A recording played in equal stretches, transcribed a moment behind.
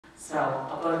So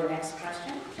I'll go to the next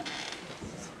question.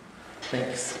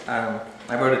 Thanks. I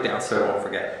wrote it down so I won't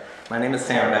forget. My name is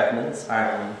Sam Vekemans.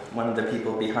 I'm one of the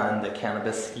people behind the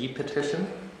Cannabis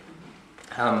e-petition.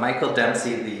 Michael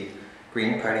Dempsey, the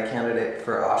Green Party candidate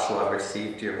for Oshawa,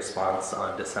 received your response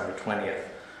on December 20th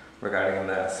regarding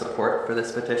the support for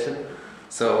this petition.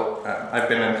 So I've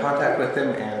been in contact with him,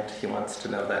 and he wants to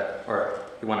know that, or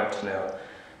he wanted to know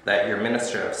that your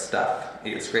Minister of Stuff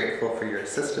is grateful for your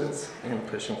assistance in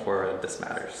pushing forward this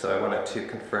matter. So I wanted to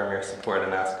confirm your support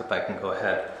and ask if I can go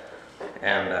ahead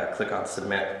and click on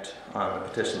submit on the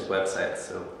petition's website.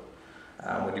 So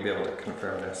would you be able to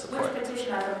confirm their support? Which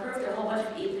petition? I've approved a whole bunch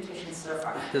of e-petitions so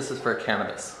far. This is for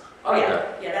cannabis. Oh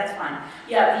yeah, yeah, that's fine.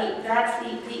 Yeah,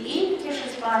 the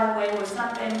e-petitions, by the way, was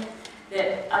something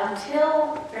that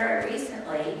until very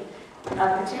recently,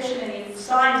 a petition, and you've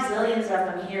signed zillions of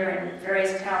them here in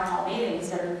various town hall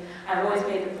meetings, and I've always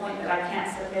made the point that I can't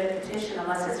submit a petition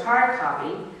unless it's hard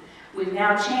copy. We've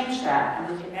now changed that,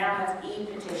 and we can now have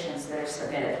e-petitions that are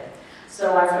submitted.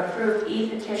 So I've approved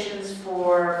e-petitions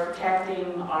for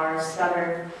protecting our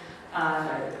southern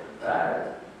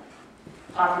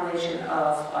population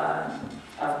of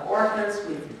orchids.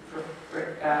 We've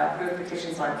approved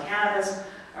petitions on cannabis.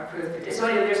 So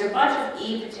anyway, there's a bunch of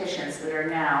e-petitions that are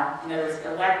now, there's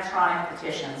electronic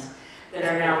petitions that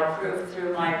are now approved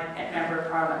through my Member of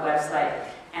Parliament website,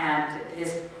 and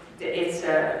it's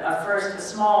a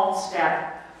small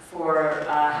step for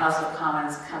House of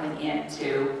Commons coming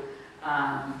into,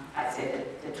 I'd say,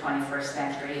 the 21st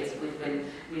century.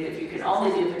 If you can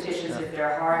only do petitions if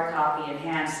they're hard copy and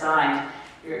hand signed,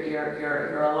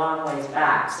 you're a long ways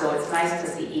back. So it's nice to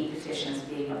see e-petitions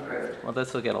being approved. Well,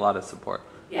 this will get a lot of support.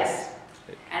 Yes,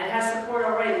 and it has support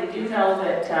already. We do know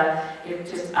that,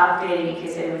 just updating in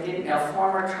case anyone didn't know,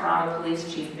 former Toronto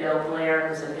Police Chief Bldg,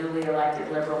 who's a newly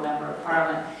elected Liberal Member of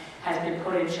Parliament, has been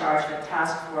put in charge of a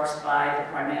task force by the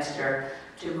Prime Minister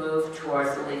to move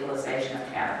towards the legalization of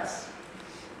cannabis.